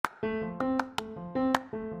Hi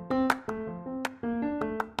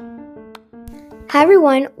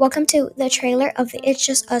everyone, welcome to the trailer of the It's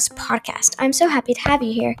Just Us podcast. I'm so happy to have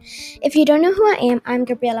you here. If you don't know who I am, I'm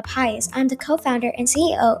Gabriela Paez. I'm the co-founder and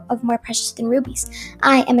CEO of More Precious Than Rubies.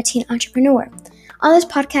 I am a teen entrepreneur. On this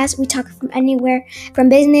podcast, we talk from anywhere from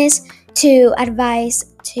business to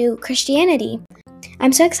advice to Christianity.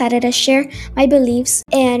 I'm so excited to share my beliefs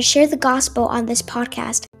and share the gospel on this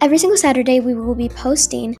podcast. Every single Saturday we will be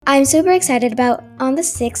posting. I'm super excited about on the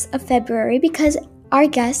 6th of February because our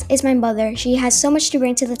guest is my mother. She has so much to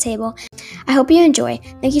bring to the table. I hope you enjoy.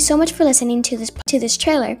 Thank you so much for listening to this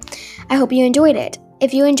trailer. I hope you enjoyed it.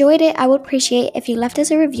 If you enjoyed it, I would appreciate if you left us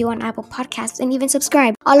a review on Apple Podcasts and even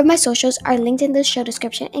subscribe. All of my socials are linked in the show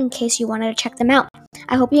description in case you wanted to check them out.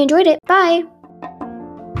 I hope you enjoyed it. Bye!